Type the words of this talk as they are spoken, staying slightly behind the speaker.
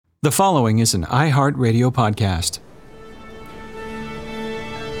The following is an iHeartRadio podcast.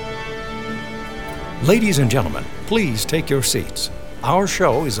 Ladies and gentlemen, please take your seats. Our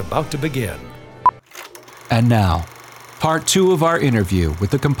show is about to begin. And now, part 2 of our interview with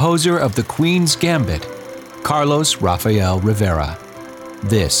the composer of the Queen's Gambit, Carlos Rafael Rivera.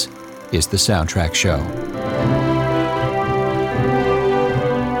 This is the Soundtrack Show.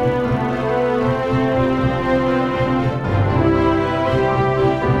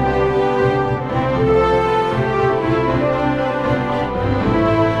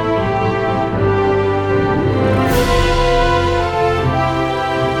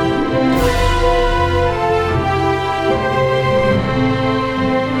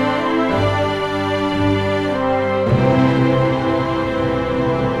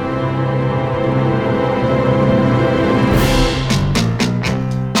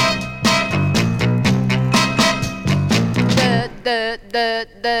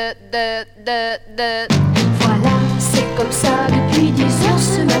 Voilà, c'est comme ça depuis 10 heures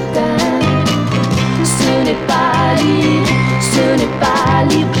ce matin. Ce n'est pas libre, ce n'est pas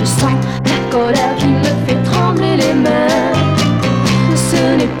libre. Je sens la colère qui me fait trembler les mains.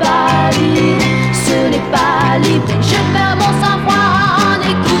 Ce n'est pas libre, ce n'est pas libre. Je perds mon sang-froid en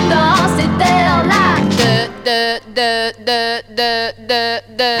écoutant cet air-là.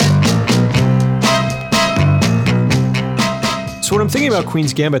 So when I'm thinking about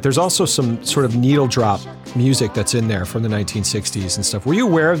Queen's Gambit, there's also some sort of needle drop music that's in there from the 1960s and stuff. Were you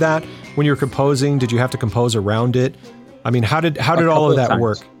aware of that when you were composing? Did you have to compose around it? I mean, how did all of that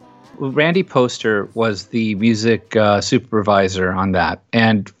work? Randy Poster was the music supervisor on that,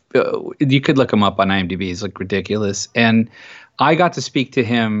 and you could look him up on IMDb. He's like ridiculous. And I got to speak to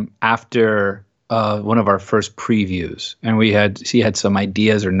him after one of our first previews, and he had some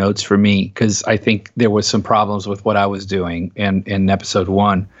ideas or notes for me because I think there was some problems with what I was doing in episode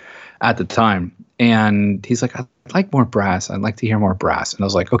 1 at the time. And he's like, "I'd like more brass. I'd like to hear more brass." And I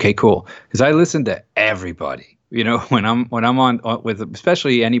was like, "Okay, cool," because I listen to everybody. You know, when I'm on with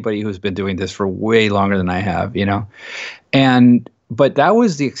especially anybody who's been doing this for way longer than I have. You know, But that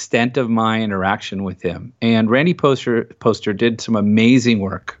was the extent of my interaction with him. And Randy Poster did some amazing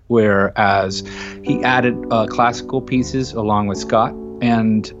work, whereas he added classical pieces along with Scott,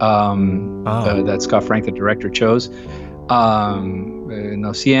 and that Scott Frank, the director, chose.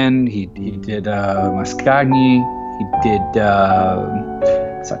 Nocien, he did Mascagni, he did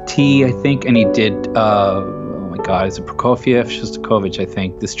Satie, I think, and he did oh my God, is it Prokofiev, Shostakovich, I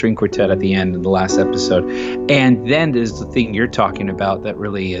think, the string quartet at the end of the last episode. And then there's the thing you're talking about that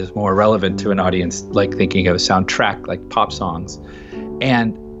really is more relevant to an audience, like thinking of a soundtrack, like pop songs.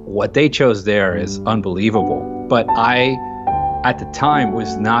 And what they chose there is unbelievable. But I, at the time,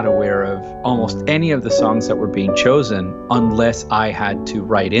 was not aware of almost any of the songs that were being chosen unless I had to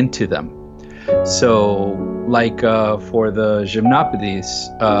write into them. So, like for the Gymnopédies,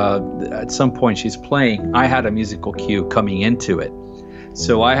 at some point she's playing, I had a musical cue coming into it.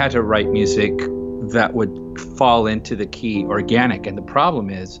 So I had to write music that would fall into the key organic. And the problem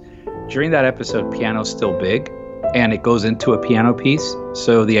is, during that episode, piano's still big, and it goes into a piano piece.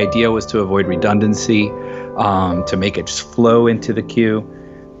 So the idea was to avoid redundancy, to make it just flow into the cue.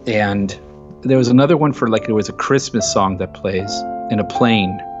 And there was another one for, like, it was a Christmas song that plays in a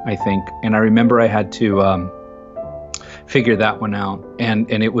plane, I think. And I remember I had to figure that one out. And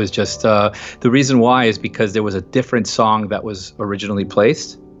it was just, the reason why is because there was a different song that was originally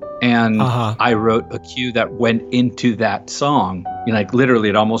placed. And I wrote a cue that went into that song. You know, like literally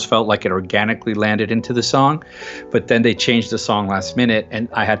it almost felt like it organically landed into the song. But then they changed the song last minute and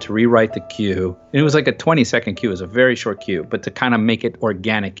I had to rewrite the cue. And it was like a 20-second cue. It was a very short cue, but to kind of make it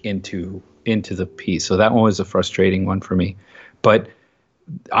organic into the piece. So that one was a frustrating one for me. But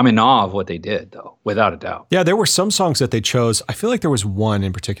I'm in awe of what they did, though, without a doubt. Yeah, there were some songs that they chose. I feel like there was one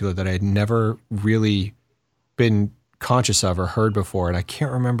in particular that I had never really been conscious of or heard before, and I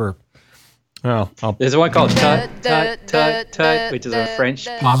can't remember. There's one called Tut, Tut, Tut, Tut, which is a French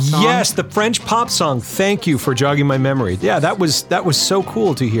pop song. Yes, the French pop song. Thank you for jogging my memory. Yeah, that was so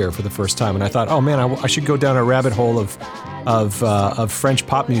cool to hear for the first time, and I thought, oh man, I should go down a rabbit hole of French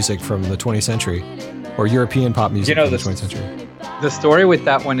pop music from the 20th century, or European pop music from the 20th century. The story with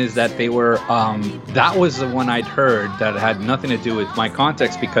that one is that they were, that was the one I'd heard that had nothing to do with my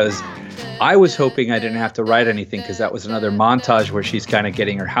context, because I was hoping I didn't have to write anything because that was another montage where she's kind of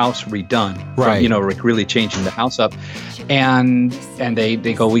getting her house redone, right? Really changing the house up, and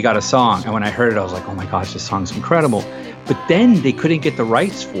they go, we got a song, and when I heard it, I was like, oh my gosh, this song's incredible. But then they couldn't get the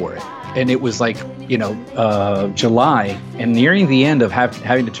rights for it, and it was like July and nearing the end of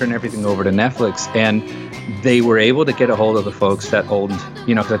having to turn everything over to Netflix, and they were able to get a hold of the folks that owned,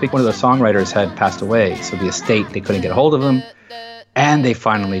 because I think one of the songwriters had passed away, so the estate, they couldn't get a hold of them. And they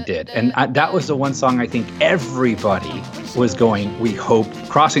finally did. And that was the one song I think everybody was going, we hope,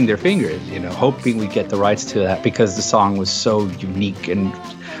 crossing their fingers, hoping we get the rights to that because the song was so unique and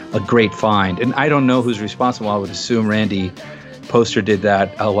a great find. And I don't know who's responsible. I would assume Randy Poster did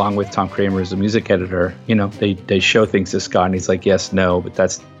that along with Tom Kramer as the music editor. They show things to Scott and he's like, yes, no, but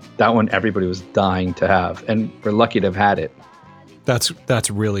that one everybody was dying to have. And we're lucky to have had it.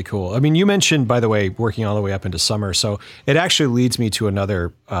 That's really cool. I mean, you mentioned, by the way, working all the way up into summer. So it actually leads me to another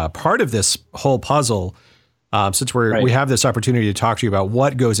part of this whole puzzle. Since we have this opportunity to talk to you about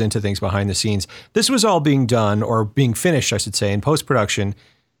what goes into things behind the scenes. This was all being done, or being finished, I should say, in post-production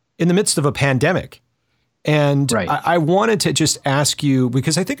in the midst of a pandemic. And I wanted to just ask you,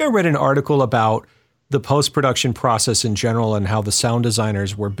 because I think I read an article about the post-production process in general and how the sound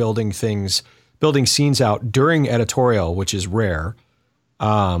designers were building scenes out during editorial, which is rare.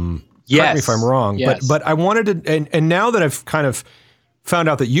 Correct me if I'm wrong, but I wanted to, and now that I've kind of found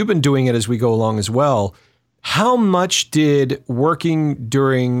out that you've been doing it as we go along as well, how much did working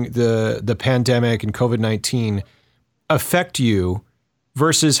during the pandemic and COVID-19 affect you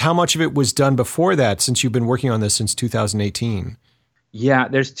versus how much of it was done before that, since you've been working on this since 2018? Yeah,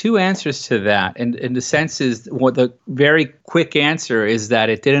 there's two answers to that. And the sense is, what the very quick answer is that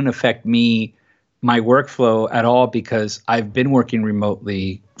it didn't affect my workflow at all, because I've been working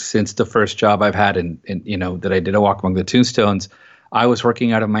remotely since the first job I've had in that I did A Walk Among the Tombstones. I was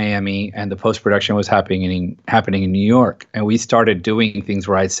working out of Miami and the post-production was happening in New York. And we started doing things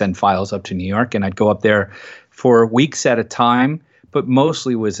where I'd send files up to New York and I'd go up there for weeks at a time, but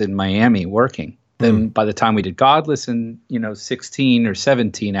mostly was in Miami working. Then by the time we did Godless in 16 or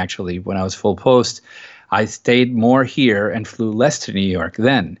 17, actually, when I was full post, I stayed more here and flew less to New York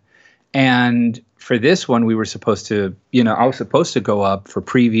then. And for this one, we were supposed to, I was supposed to go up for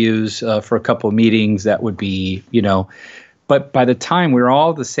previews for a couple of meetings that would be, but by the time we were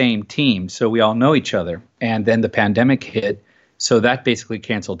all the same team, so we all know each other. And then the pandemic hit. So that basically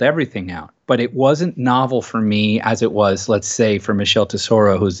canceled everything out. But it wasn't novel for me as it was, let's say, for Michelle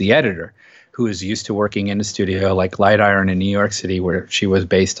Tesoro, who's the editor, who is used to working in a studio like Light Iron in New York City, where she was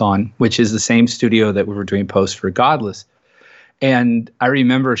based on, which is the same studio that we were doing post for Godless. And I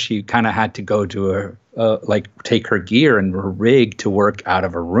remember she kind of had to go to take her gear and her rig to work out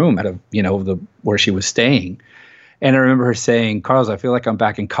of her room, out of, where she was staying. And I remember her saying, Carlos, I feel like I'm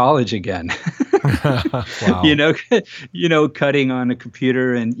back in college again. Wow. Cutting on a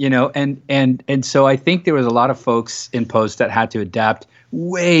computer and so I think there was a lot of folks in post that had to adapt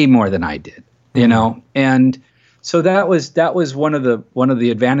way more than I did, and so that was one of the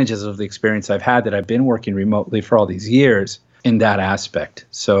advantages of the experience I've had, that I've been working remotely for all these years in that aspect.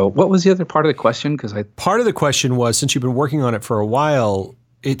 So what was the other part of the question? Part of the question was, since you've been working on it for a while,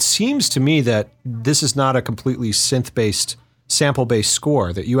 it seems to me that this is not a completely synth-based, sample-based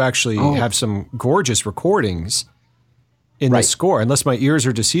score, that you actually have some gorgeous recordings in the score, unless my ears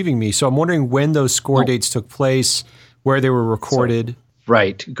are deceiving me. So I'm wondering when those score dates took place, where they were recorded.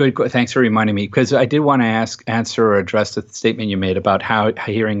 Right. Good. Thanks for reminding me, because I did want to answer or address the statement you made about how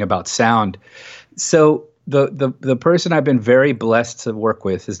hearing about sound. So the person I've been very blessed to work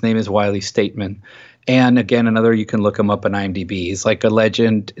with, his name is Wiley Stateman. And again, you can look him up on IMDb. He's like a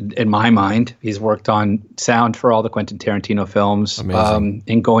legend in my mind. He's worked on sound for all the Quentin Tarantino films. Amazing.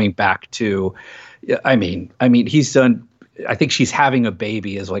 And going back to, I mean, he's done, I think She's Having a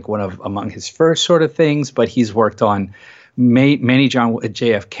Baby is like among his first sort of things, but he's worked on many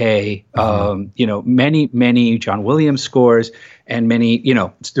JFK, many John Williams scores, and many,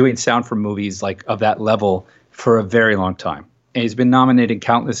 doing sound for movies like of that level for a very long time. And he's been nominated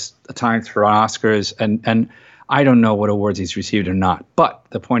countless times for Oscars, and I don't know what awards he's received or not. But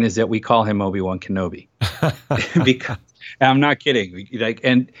the point is that we call him Obi-Wan Kenobi, because I'm not kidding.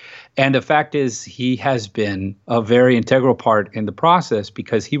 And the fact is, he has been a very integral part in the process,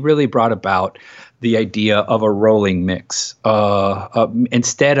 because he really brought about the idea of a rolling mix.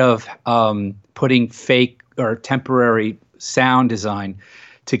 Instead of putting fake or temporary sound design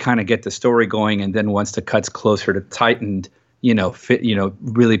to kind of get the story going, and then once the cut's closer to tightened,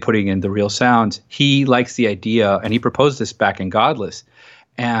 really putting in the real sounds. He likes the idea, and he proposed this back in Godless.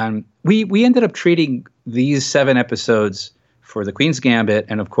 And we ended up treating these 7 episodes for the Queen's Gambit,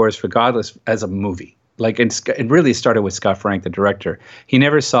 and of course, Regardless as a movie. Like it really started with Scott Frank, the director. He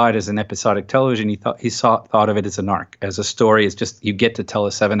never saw it as an episodic television. He thought of it as an arc, as a story. It's just you get to tell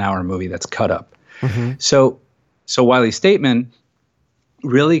a 7-hour movie that's cut up. Mm-hmm. So Wiley Stateman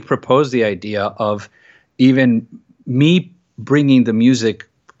really proposed the idea of even me bringing the music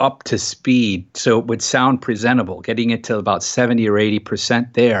up to speed so it would sound presentable, getting it to about 70 or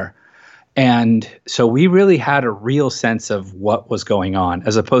 80% there. And so we really had a real sense of what was going on,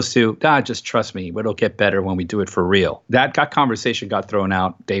 as opposed to, just trust me, it'll get better when we do it for real. That conversation got thrown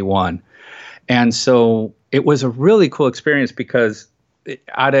out day one. And so it was a really cool experience because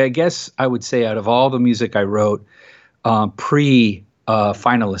I guess I would say out of all the music I wrote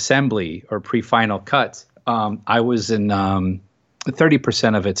pre-final assembly or pre-final cuts, I was in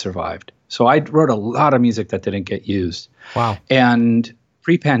 30% of it survived. So I wrote a lot of music that didn't get used. Wow. And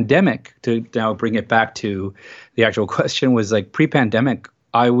pre-pandemic, to now bring it back to the actual question, was like pre-pandemic,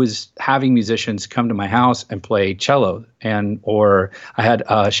 I was having musicians come to my house and play cello, or I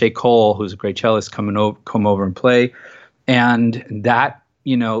had Shay Cole, who's a great cellist, come over and play, and that,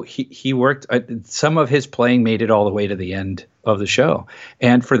 he worked. Some of his playing made it all the way to the end of the show,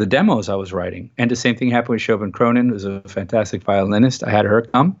 and for the demos I was writing, and the same thing happened with Siobhan Cronin, who's a fantastic violinist. I had her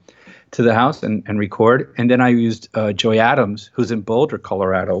come to the house and record. And then I used Joy Adams, who's in Boulder,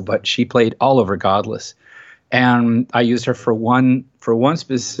 Colorado, but she played all over Godless. And I used her for one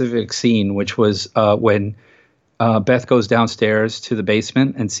specific scene, which was when Beth goes downstairs to the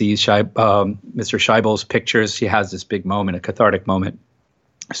basement and sees Mr. Scheibel's pictures. She has this big moment, a cathartic moment.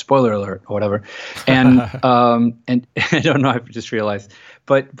 Spoiler alert, or whatever. And and I don't know, I just realized,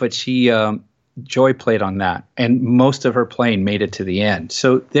 but she Joy played on that, and most of her playing made it to the end.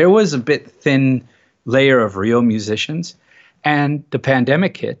 So there was a bit thin layer of real musicians, and the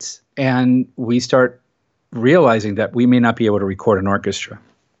pandemic hits, and we start realizing that we may not be able to record an orchestra.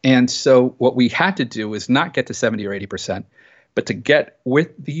 And so what we had to do was not get to 70 or 80%, but to get with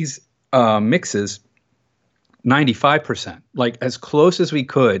these mixes 95%, like as close as we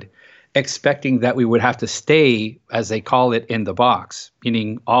could, expecting that we would have to stay, as they call it, in the box,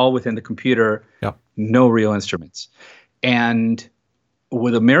 meaning all within the computer, no real instruments. And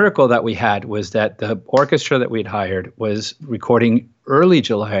with a miracle that we had was that the orchestra that we'd hired was recording early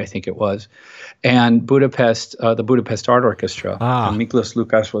July, I think it was, and Budapest, the Budapest Art Orchestra, and Miklos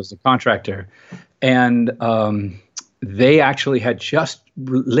Lukas was the contractor. And they actually had just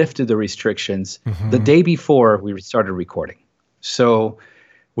lifted the restrictions the day before we started recording. So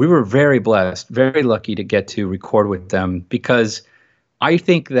we were very blessed, very lucky to get to record with them, because I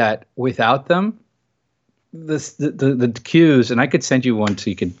think that without them, the cues, and I could send you one so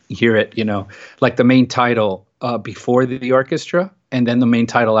you could hear it, like the main title before the orchestra and then the main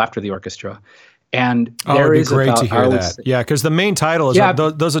title after the orchestra. And there it'd be great to hear that. Yeah, because the main title is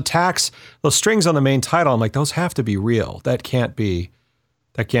those attacks, those strings on the main title. I'm like, those have to be real. That can't be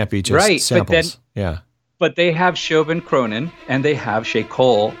just samples. But they have Siobhan Cronin and they have Shay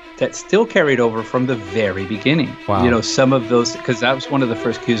Cole that still carried over from the very beginning. Wow. Some of those, because that was one of the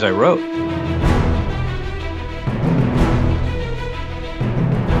first cues I wrote.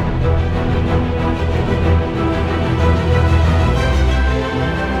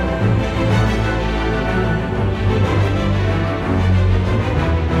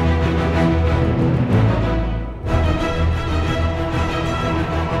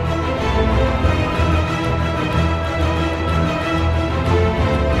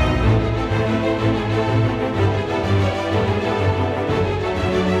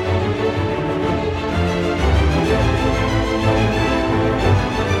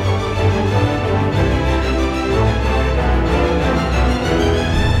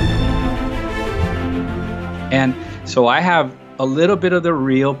 And so I have a little bit of the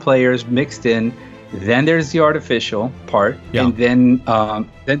real players mixed in. Then there's the artificial part, and then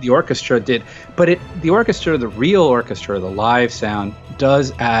the orchestra did. But the orchestra, the real orchestra, the live sound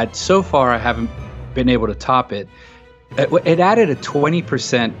does add. So far, I haven't been able to top it. It added a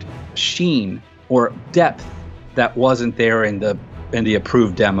 20% sheen or depth that wasn't there in the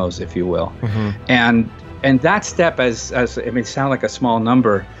approved demos, if you will. And that step, as it may sound like a small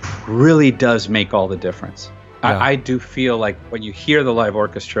number, really does make all the difference. I do feel like when you hear the live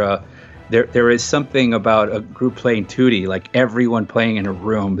orchestra, there is something about a group playing tutti, like everyone playing in a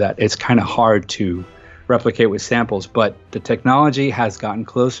room, that it's kind of hard to replicate with samples. But the technology has gotten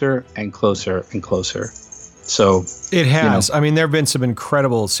closer and closer and closer. So it has. I mean, there have been some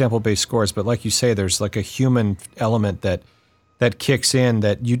incredible sample-based scores, but like you say, there's like a human element that kicks in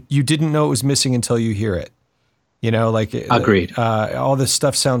that you didn't know it was missing until you hear it. Agreed. All this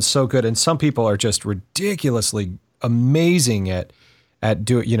stuff sounds so good, and some people are just ridiculously amazing at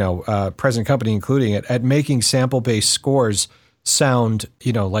present company including it, at making sample-based scores sound,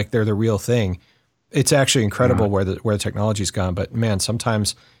 like they're the real thing. It's actually incredible where the technology's gone. But man,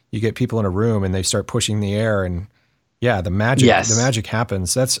 sometimes you get people in a room and they start pushing the air, and the magic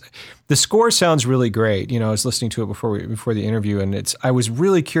happens. The score sounds really great. I was listening to it before the interview, and I was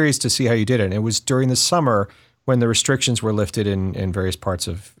really curious to see how you did it. And it was during the summer when the restrictions were lifted in various parts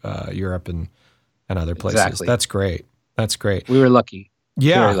of Europe and other places. Exactly. That's great. We were lucky.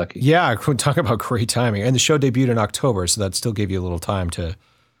 Yeah. Very lucky. Yeah. Talk about great timing. And the show debuted in October, so that still gave you a little time to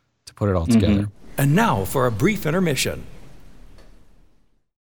put it all together. And now for a brief intermission.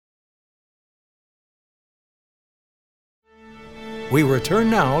 We return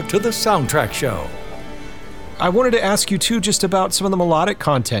now to the soundtrack show. I wanted to ask you too, just about some of the melodic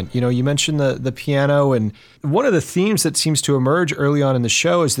content. You mentioned the piano, and one of the themes that seems to emerge early on in the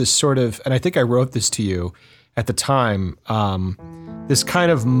show is this sort of, and I think I wrote this to you at the time, this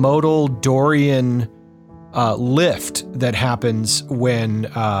kind of modal Dorian lift that happens when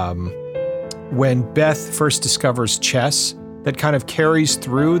Beth first discovers chess, that kind of carries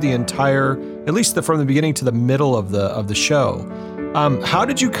through the entire, at least from the beginning to the middle of the show. How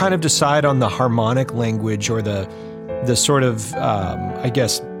did you kind of decide on the harmonic language or the sort of, I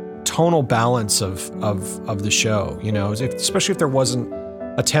guess, tonal balance of the show? Especially if there wasn't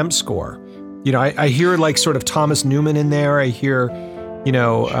a temp score. I hear like sort of Thomas Newman in there. I hear,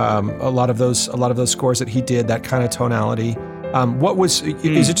 a lot of those scores that he did, that kind of tonality.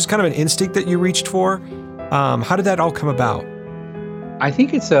 Is it just kind of an instinct that you reached for? How did that all come about? I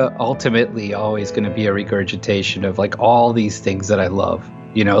think it's ultimately always going to be a regurgitation of like all these things that I love,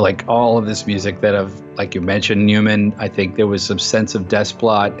 like all of this music that like you mentioned, Newman. I think there was some sense of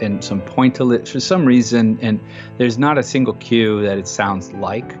Desplat and some pointillist for some reason, and there's not a single cue that it sounds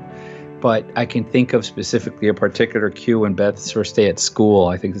like, but I can think of specifically a particular cue when Beth's first day at school.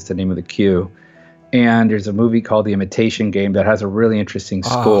 I think that's the name of the cue. And there's a movie called The Imitation Game that has a really interesting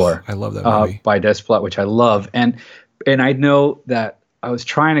score. I love that movie. By Desplat, which I love. And I know that I was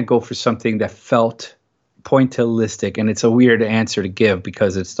trying to go for something that felt pointillistic, and it's a weird answer to give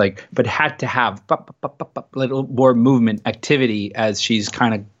because it's like, but had to have little more movement activity as she's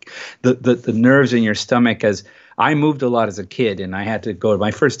kind of the nerves in your stomach. As I moved a lot as a kid, and I had to go. My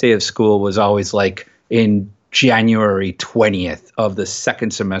first day of school was always like in January 20th of the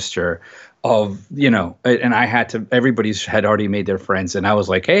second semester of, and I had to, everybody's had already made their friends, and I was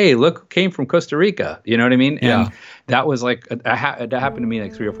like, hey, look who came from Costa Rica, you know what I mean? Yeah. And that was like, that happened to me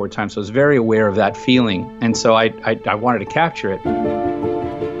like 3 or 4 times, so I was very aware of that feeling, and so I wanted to capture it.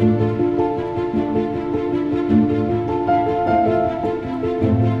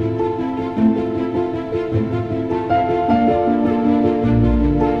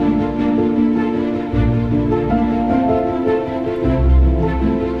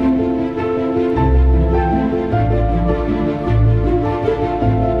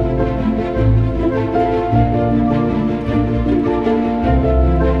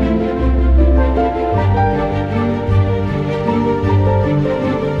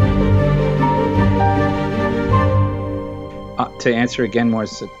 To answer again more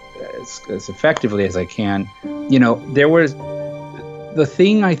as effectively as I can, there was the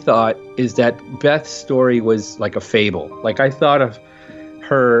thing I thought is that Beth's story was like a fable. Like I thought of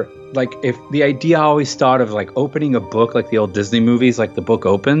her, like if the idea I always thought of like opening a book, like the old Disney movies, like the book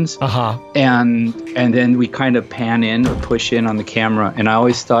opens, and then we kind of pan in or push in on the camera. And I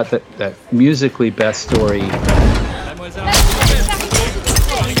always thought that musically Beth's story.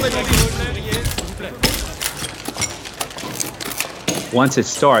 Once it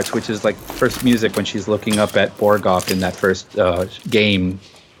starts, which is like first music when she's looking up at Borgoff in that first game.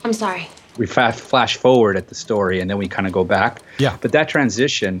 I'm sorry. We flash forward at the story, and then we kind of go back. Yeah. But that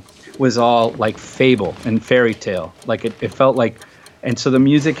transition was all like fable and fairy tale. Like it felt like, and so the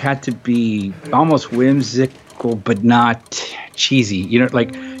music had to be almost whimsical, but not cheesy.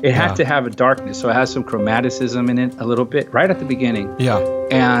 Like it had to have a darkness. So it has some chromaticism in it a little bit right at the beginning. Yeah.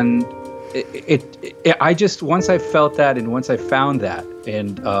 And I just, once I felt that and once I found that,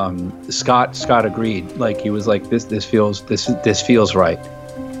 and Scott agreed. Like he was like, this feels right.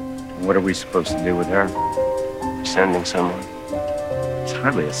 What are we supposed to do with her? Sending someone? There's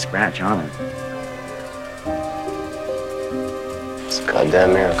hardly a scratch on it. It's a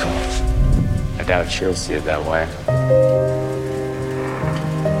goddamn miracle. I doubt she'll see it that way.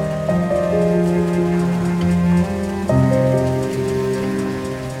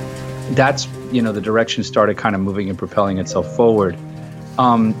 That's, the direction started kind of moving and propelling itself forward.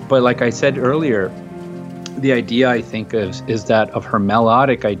 But like I said earlier, the idea I think is that of her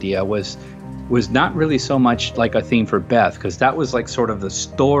melodic idea was was not really so much like a theme for Beth, because that was like sort of the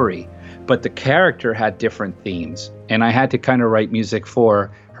story, but the character had different themes. And I had to kind of write music for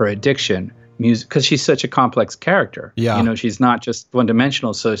her addiction, music, because she's such a complex character. Yeah. You know, she's not just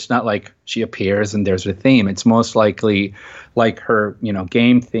one-dimensional, so it's not like she appears and there's a theme. It's most likely like her, you know,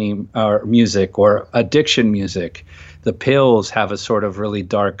 game theme or music or addiction music. The pills have a sort of really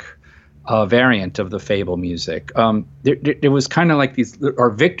dark variant of the Fable music. There was kind of like these, or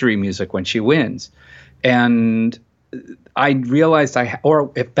victory music when she wins. And I realized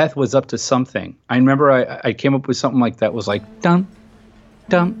or if Beth was up to something, I remember I came up with something like that was like, dum,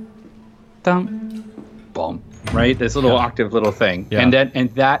 dum, dum, boom, right? This little octave little thing. Yeah.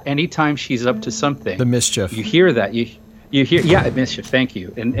 And that anytime she's up to something, The mischief. you hear that, you hear, mischief, thank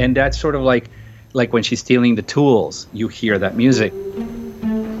you. And that's sort of like when she's stealing the tools, you hear that music.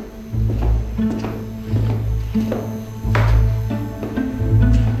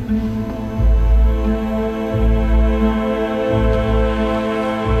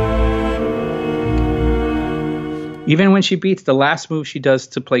 Even when she beats the last move she does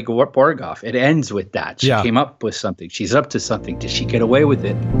to play Borgoff, it ends with that. She came up with something. She's up to something. Did she get away with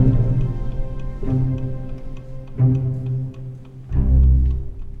it?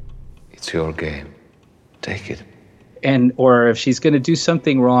 It's your game. Take it. Or if she's going to do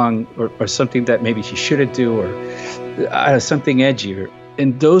something wrong or something that maybe she shouldn't do or something edgier.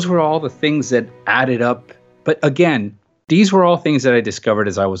 And those were all the things that added up. But again, these were all things that I discovered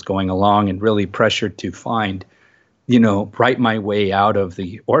as I was going along and really pressured to find, you know, write my way out of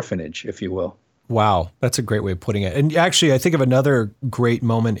the orphanage, if you will. Wow, that's a great way of putting it. And actually, I think of another great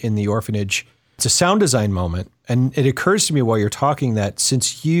moment in the orphanage. It's a sound design moment. And it occurs to me while you're talking that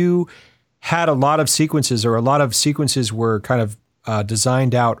since you had a lot of sequences, or a lot of sequences were kind of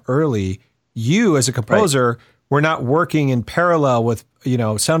designed out early, you as a composer were not working in parallel with, you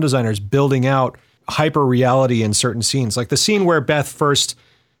know, sound designers building out hyper reality in certain scenes. Like the scene where Beth first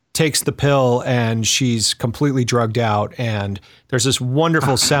takes the pill and she's completely drugged out, and there's this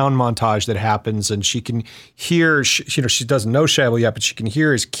wonderful sound montage that happens, and she can hear, you know, she doesn't know Scheibel yet, but she can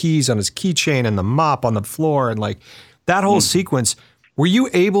hear his keys on his keychain and the mop on the floor, and like that whole sequence. Were you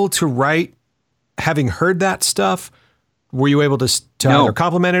able to write, having heard that stuff? Were you able to either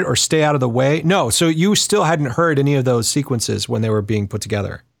compliment it or stay out of the way? No, so you still hadn't heard any of those sequences when they were being put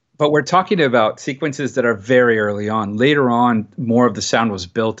together. But we're talking about sequences that are very early on. Later on, more of the sound was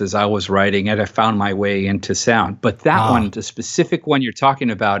built as I was writing, and I found my way into sound. But that one, the specific one you're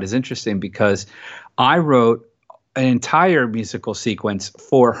talking about, is interesting because I wrote an entire musical sequence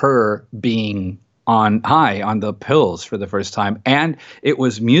for her being on the pills for the first time. And it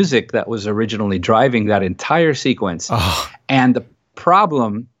was music that was originally driving that entire sequence. And the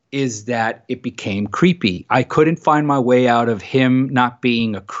problem is that it became creepy. I couldn't find my way out of him not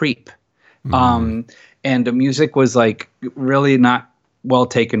being a creep. And the music was like really not well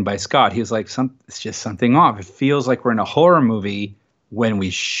taken by Scott. He was like, it's just something off. It feels like we're in a horror movie when we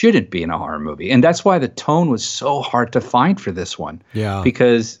shouldn't be in a horror movie. And that's why the tone was so hard to find for this one. Yeah.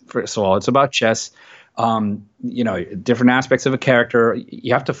 Because first of all, it's about chess. You know, different aspects of a character.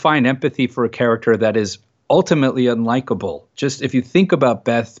 You have to find empathy for a character that is ultimately unlikable. Just if you think about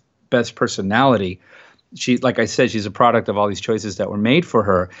Beth's personality, she, like I said, she's a product of all these choices that were made for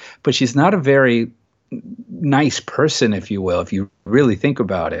her, but she's not a very nice person, if you will, if you really think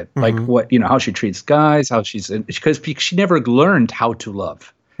about it. Like what, you know, how she treats guys, because she never learned how to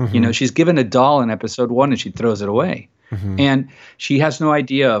love. You know, she's given a doll in episode 1 and she throws it away. And she has no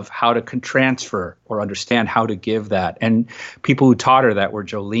idea of how to transfer or understand how to give that. And people who taught her that were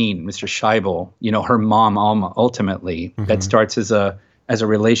Jolene, Mr. Scheibel, you know, her mom, Alma, ultimately. That starts as a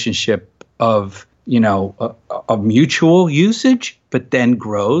relationship of, you know, a mutual usage, but then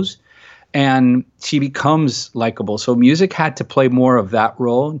grows. And she becomes likable. So music had to play more of that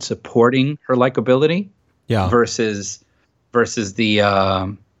role in supporting her likability versus the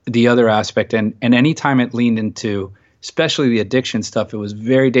other aspect. And anytime it leaned into, especially the addiction stuff, it was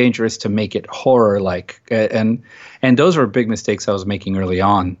very dangerous to make it horror-like. And those were big mistakes I was making early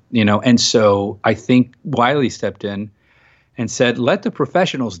on, you know. And so I think Wiley stepped in and said, let the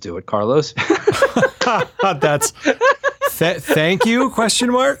professionals do it, Carlos. That's thank you,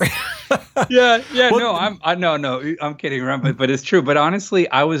 question mark. Yeah, I'm kidding around, but it's true. But honestly,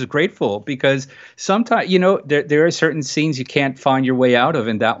 I was grateful because sometimes, you know, there are certain scenes you can't find your way out of,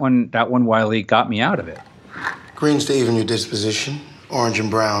 and that one Wiley got me out of it. Greens to even your disposition, orange and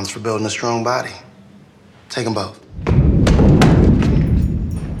browns for building a strong body. Take them both.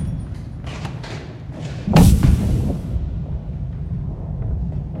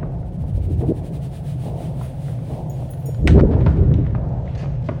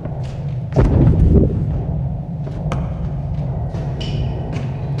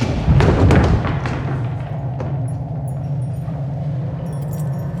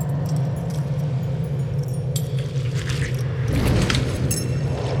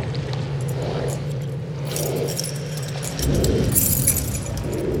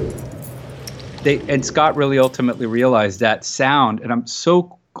 and Scott really ultimately realized that sound, and I'm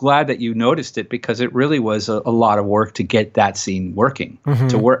so glad that you noticed it because it really was a lot of work to get that scene working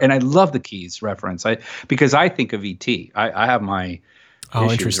to work. And I love the keys reference. Because I think of E.T. I have my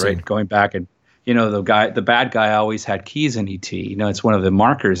issues, right? Going back and the bad guy always had keys in E.T. It's one of the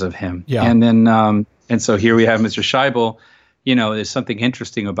markers of him. Yeah. And then and so here we have Mr. Scheibel. There's something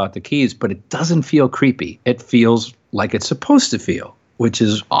interesting about the keys, but it doesn't feel creepy. It feels like it's supposed to feel, which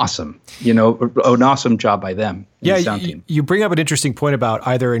is awesome. An awesome job by them. Yeah, you bring up an interesting point about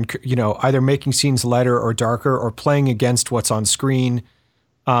either making scenes lighter or darker or playing against what's on screen.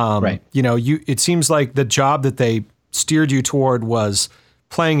 Right. It seems like the job that they steered you toward was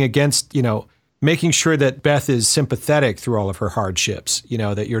playing against, making sure that Beth is sympathetic through all of her hardships,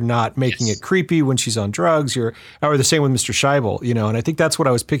 that you're not making it creepy when she's on drugs. Or the same with Mr. Scheibel, and I think that's what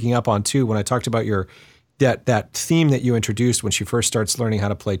I was picking up on too when I talked about that theme that you introduced when she first starts learning how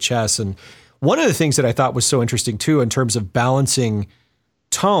to play chess. And one of the things that I thought was so interesting too, in terms of balancing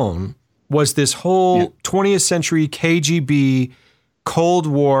tone, was this whole 20th century KGB Cold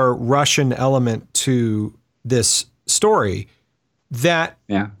War Russian element to this story that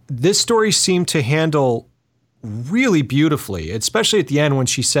this story seemed to handle really beautifely, especially at the end when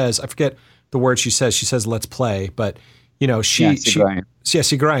she says, I forget the word she says, let's play, but she says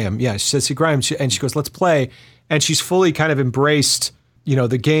Sigrayam, and she goes, let's play. And she's fully kind of embraced,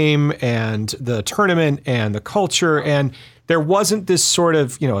 the game and the tournament and the culture. And there wasn't this sort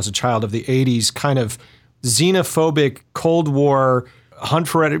of, as a child of the 80s, kind of xenophobic Cold War hunt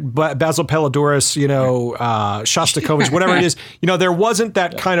for Basil Palladouris, Shostakovich, whatever it is. There wasn't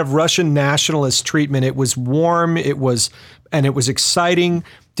that kind of Russian nationalist treatment. It was warm. It was exciting.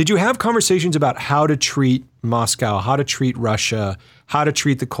 Did you have conversations about how to treat Moscow, how to treat Russia, how to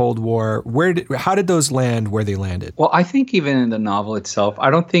treat the Cold War? How did those land where they landed? Well, I think even in the novel itself,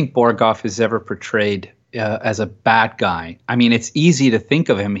 I don't think Borgov is ever portrayed as a bad guy. I mean, it's easy to think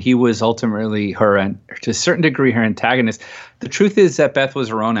of him. He was ultimately to a certain degree, her antagonist. The truth is that Beth was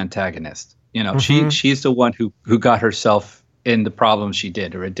her own antagonist. She's the one who got herself in the problems she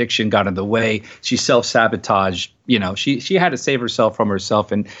did. Her addiction got in the way. She self-sabotaged. She had to save herself from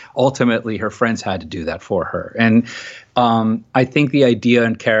herself, and ultimately her friends had to do that for her. And I think the idea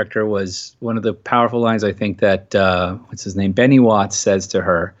and character was one of the powerful lines. I think that what's his name, Benny Watts, says to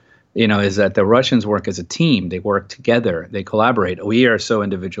her, is that the Russians work as a team. They work together. They collaborate. We are so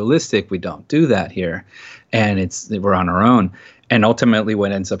individualistic. We don't do that here. And we're on our own. And ultimately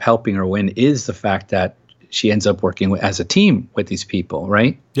what ends up helping her win is the fact that she ends up working as a team with these people,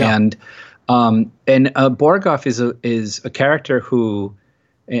 right? Yeah. And Borgov is a character who,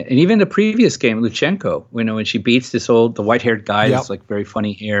 and even the previous game, Luchenko, when she beats the white-haired guy, that's like very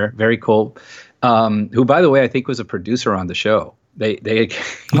funny hair, very cool, who, by the way, I think was a producer on the show.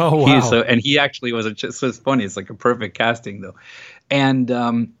 Oh, wow. And he actually was just as funny. It's like a perfect casting, though. And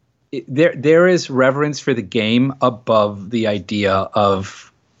there is reverence for the game above the idea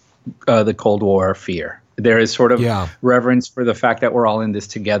of the Cold War fear. There is sort of reverence for the fact that we're all in this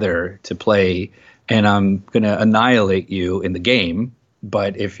together to play, and I'm going to annihilate you in the game.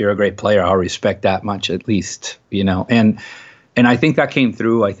 But if you're a great player, I'll respect that much at least, And I think that came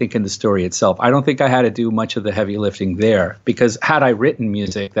through, I think, in the story itself. I don't think I had to do much of the heavy lifting there, because had I written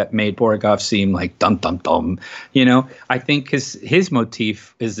music that made Borgov seem like dum dum dum, I think his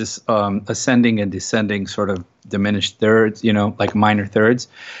motif is this ascending and descending sort of diminished thirds, like minor thirds.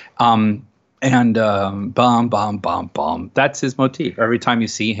 And bum, bum, bum, bum. That's his motif. Every time you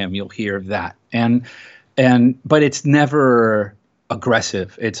see him, you'll hear that. But it's never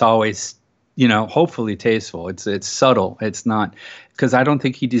aggressive. It's always, hopefully tasteful. It's subtle. It's not, because I don't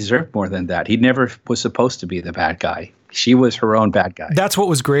think he deserved more than that. He never was supposed to be the bad guy. She was her own bad guy. That's what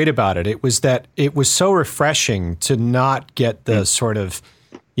was great about it. It was that it was so refreshing to not get the sort of,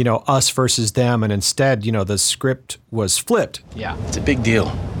 us versus them. And instead, the script was flipped. Yeah. It's a big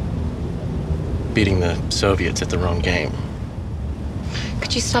deal. Beating the Soviets at their own game.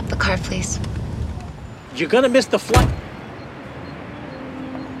 Could you stop the car, please? You're gonna miss the flight.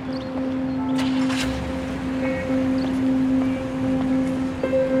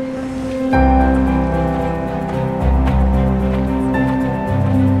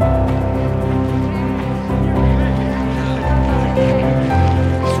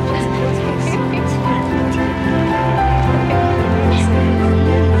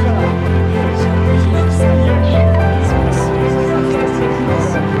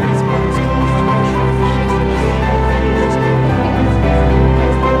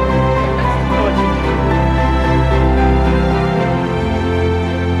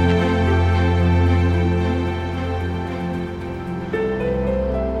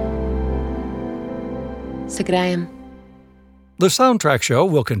 te krijgen. The soundtrack show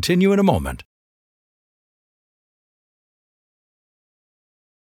will continue in a moment.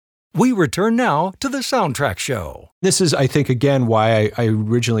 We return now to the soundtrack show. This is, I think, again, why I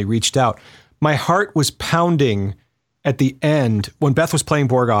originally reached out. My heart was pounding at the end when Beth was playing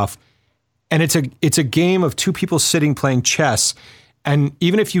Borgoff, and it's a game of two people sitting playing chess. And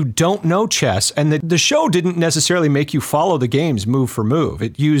even if you don't know chess, and the show didn't necessarily make you follow the games move for move.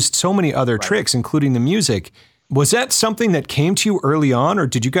 It used so many other tricks, including the music. Was that something that came to you early on, or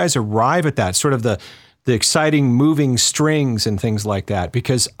did you guys arrive at that, sort of the exciting moving strings and things like that?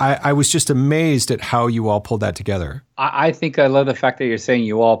 Because I was just amazed at how you all pulled that together. I think I love the fact that you're saying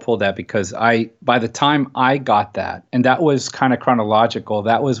you all pulled that, because by the time I got that, and that was kind of chronological,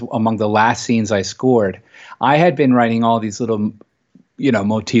 that was among the last scenes I scored. I had been writing all these little,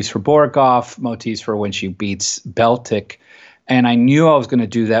 motifs for Borgoff, motifs for when she beats Beltic. And I knew I was going to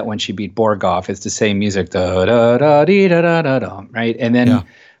do that when she beat Borgoff. It's the same music, da da da dee, da da da da, right? And then,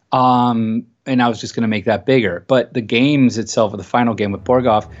 and I was just going to make that bigger. But the games itself, the final game with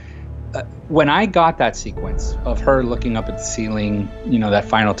Borgoff, when I got that sequence of her looking up at the ceiling, that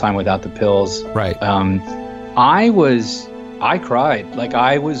final time without the pills, right? I cried. Like,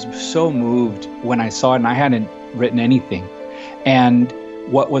 I was so moved when I saw it, and I hadn't written anything. And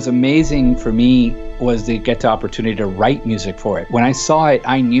what was amazing for me was to get the opportunity to write music for it. When I saw it,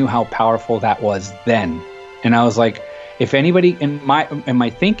 I knew how powerful that was then. And I was like, if anybody in my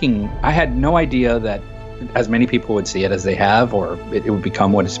thinking, I had no idea that as many people would see it as they have, or it would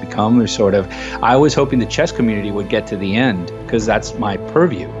become what it's become, or sort of. I was hoping the chess community would get to the end, because that's my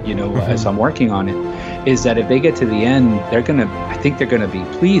purview, as I'm working on it, is that if they get to the end, I think they're gonna be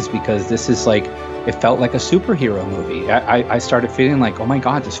pleased, because this is like, it felt like a superhero movie. I started feeling like, oh my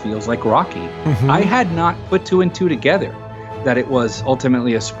God, this feels like Rocky. I had not put two and two together, that it was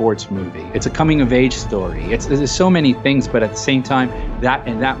ultimately a sports movie. It's a coming of age story. There's so many things, but at the same time, that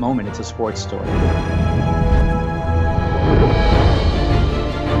in that moment, it's a sports story.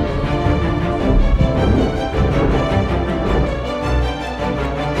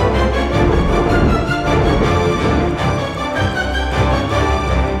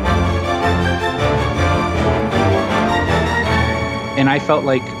 And I felt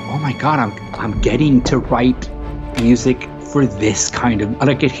like, oh my God, I'm getting to write music for this kind of,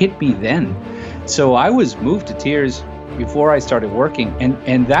 like, it hit me then. So I was moved to tears before I started working.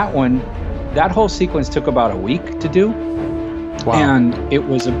 And that whole sequence took about a week to do. Wow. And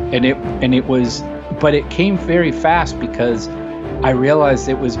but it came very fast, because I realized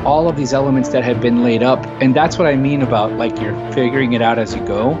it was all of these elements that had been laid up. And that's what I mean about, like, you're figuring it out as you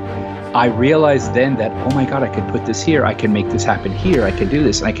go. I realized then that, oh my God, I could put this here. I can make this happen here. I can do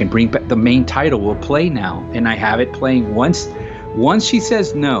this. I can bring back the main title will play now. And I have it playing once she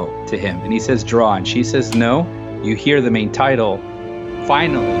says no to him and he says draw and she says no, you hear the main title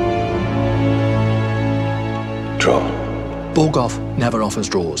finally. Draw. Borgoff never offers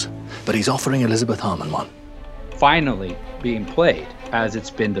draws, but he's offering Elizabeth Harmon one. Finally being played as it's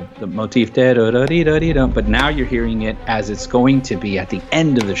been the motif, da-da-da-dee-da-dee-da, but now you're hearing it as it's going to be at the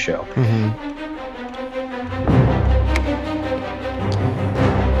end of the show.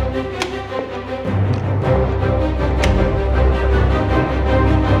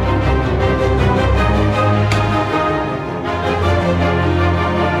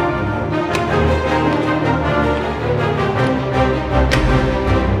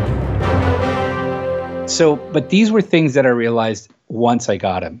 So, but these were things that I realized once I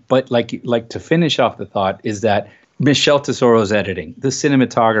got him. But like to finish off the thought is that Michelle Tesoro's editing, the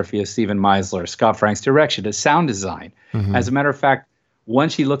cinematography of Stephen Meisler, Scott Frank's direction, the sound design. As a matter of fact,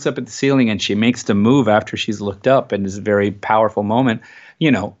 once she looks up at the ceiling and she makes the move after she's looked up, and it's a very powerful moment,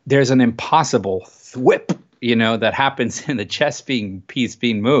 there's an impossible thwip, that happens in the chess piece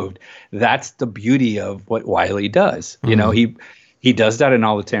being moved. That's the beauty of what Wiley does. He does that in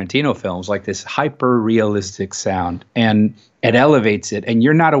all the Tarantino films, like this hyper-realistic sound, and it elevates it. And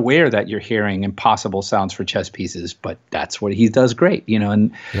you're not aware that you're hearing impossible sounds for chess pieces, but that's what he does great,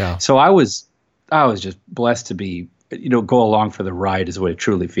 And so I was just blessed to be, go along for the ride is what it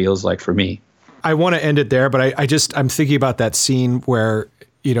truly feels like for me. I want to end it there, but I'm thinking about that scene where,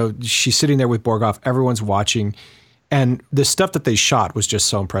 she's sitting there with Borgoff, everyone's watching, and the stuff that they shot was just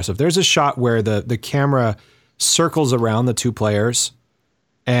so impressive. There's a shot where the camera circles around the two players,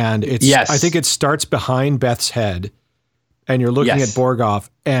 and I think it starts behind Beth's head, and you're looking at Borgoff,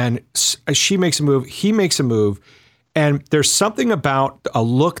 and she makes a move, he makes a move, and there's something about a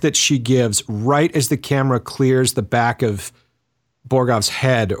look that she gives right as the camera clears the back of Borgoff's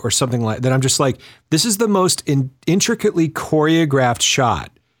head or something like that. I'm just like, this is the most intricately choreographed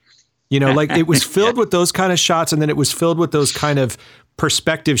shot You know, like it was filled with those kind of shots, and then it was filled with those kind of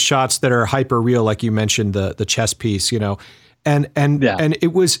perspective shots that are hyper real, like you mentioned, the chess piece, you know, and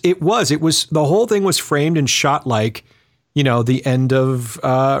it was the whole thing was framed and shot like, you know, the end of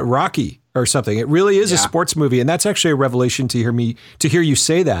Rocky or something. It really is a sports movie, and that's actually a revelation to hear you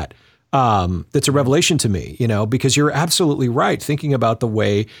say that. That's a revelation to me, you know, because you're absolutely right. Thinking about the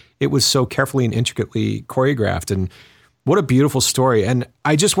way it was so carefully and intricately choreographed, and what a beautiful story. And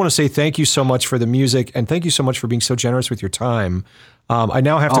I just want to say thank you so much for the music, and thank you so much for being so generous with your time. I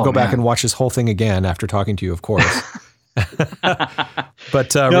now have to go back and watch this whole thing again after talking to you, of course.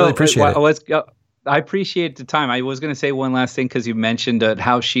 But really appreciate it. I appreciate the time. I was going to say one last thing because you mentioned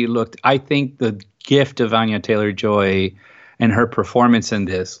how she looked. I think the gift of Anya Taylor-Joy and her performance in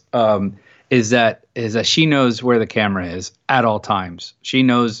this is that she knows where the camera is at all times. She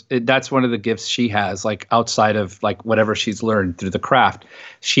knows that's one of the gifts she has, like outside of like whatever she's learned through the craft.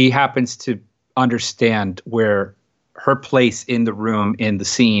 She happens to understand where her place in the room, in the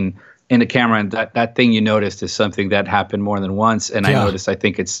scene, in the camera, and that thing you noticed is something that happened more than once. And I noticed, I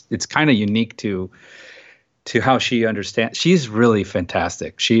think it's kind of unique to how she understands. She's really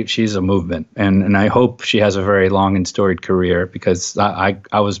fantastic. She's a movement, and I hope she has a very long and storied career, because I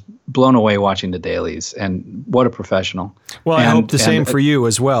was blown away watching the dailies, and what a professional. Well, I hope the same for you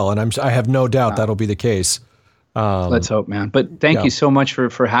as well, and I have no doubt that'll be the case. Let's hope, man. But thank you so much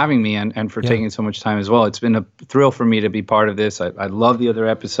for having me and for taking so much time as well. It's been a thrill for me to be part of this. I love the other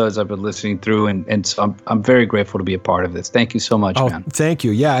episodes I've been listening through, and so I'm very grateful to be a part of this. Thank you so much, man. Thank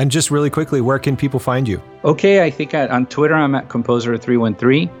you. Yeah, and just really quickly, where can people find you? Okay, I think on Twitter I'm at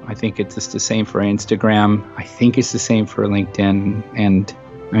Composer313. I think it's just the same for Instagram. I think it's the same for LinkedIn, and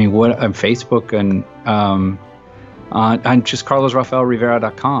I mean on Facebook, and I'm just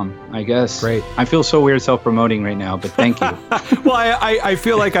CarlosRafaelRivera.com, I guess. Great. I feel so weird self-promoting right now, but thank you. Well, I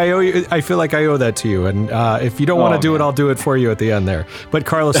feel like I owe you. I feel like I owe that to you. And if you don't want to do it, I'll do it for you at the end there. But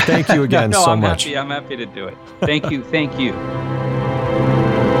Carlos, thank you again so much. I'm happy to do it. Thank you. Thank you.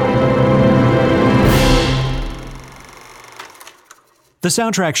 The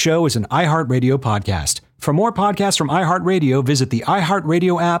Soundtrack Show is an iHeartRadio podcast. For more podcasts from iHeartRadio, visit the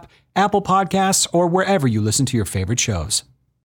iHeartRadio app, Apple Podcasts, or wherever you listen to your favorite shows.